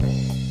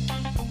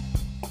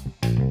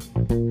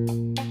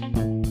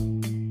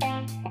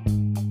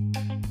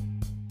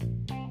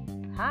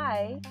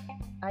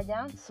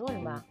am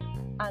Sulma,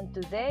 and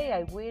today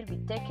I will be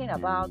talking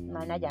about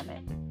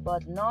management,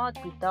 but not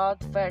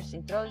without first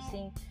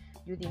introducing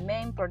you the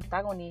main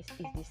protagonist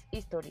in this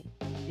history,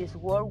 this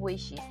word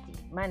which is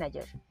the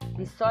manager,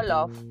 the soul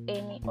of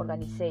any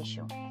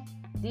organization,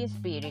 the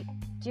spirit,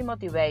 the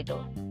motivator,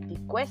 the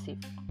cohesive.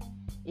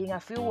 In a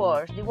few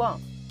words, the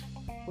one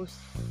who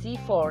see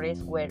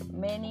forests where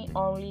many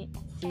only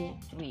see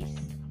trees.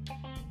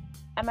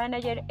 A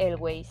manager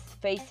always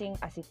facing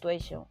a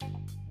situation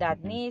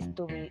that needs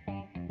to be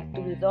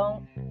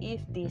done.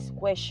 If this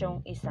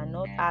question is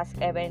not asked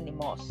even the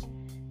most,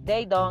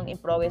 they don't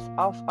improvise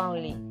of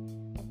only.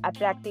 A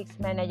practice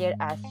manager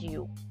as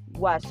you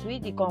was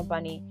with the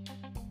company,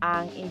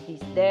 and it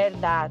is there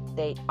that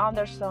they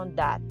understand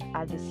that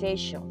a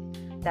decision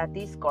that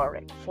is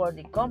correct for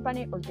the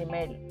company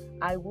ultimately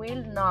I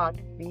will not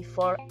be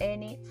for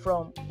any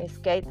from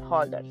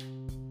stakeholders.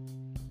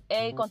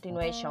 A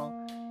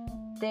continuation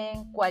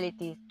 10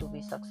 qualities to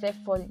be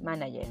successful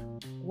manager.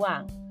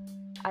 1.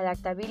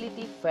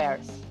 Adaptability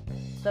first.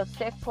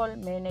 Successful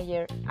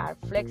managers are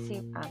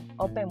flexible and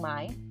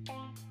open-minded,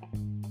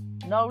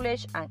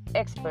 knowledge and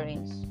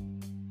experience,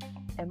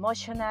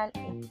 emotional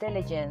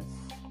intelligence,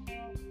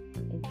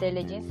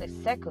 intelligence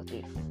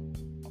executive,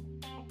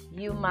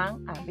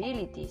 human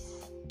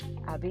abilities,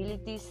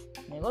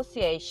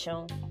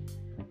 negotiation,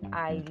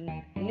 a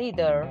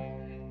leader,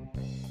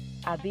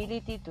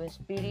 ability to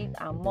inspire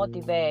and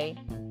motivate,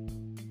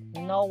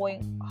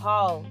 knowing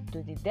how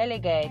to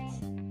delegate,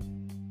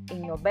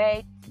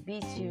 innovate,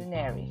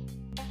 visionary.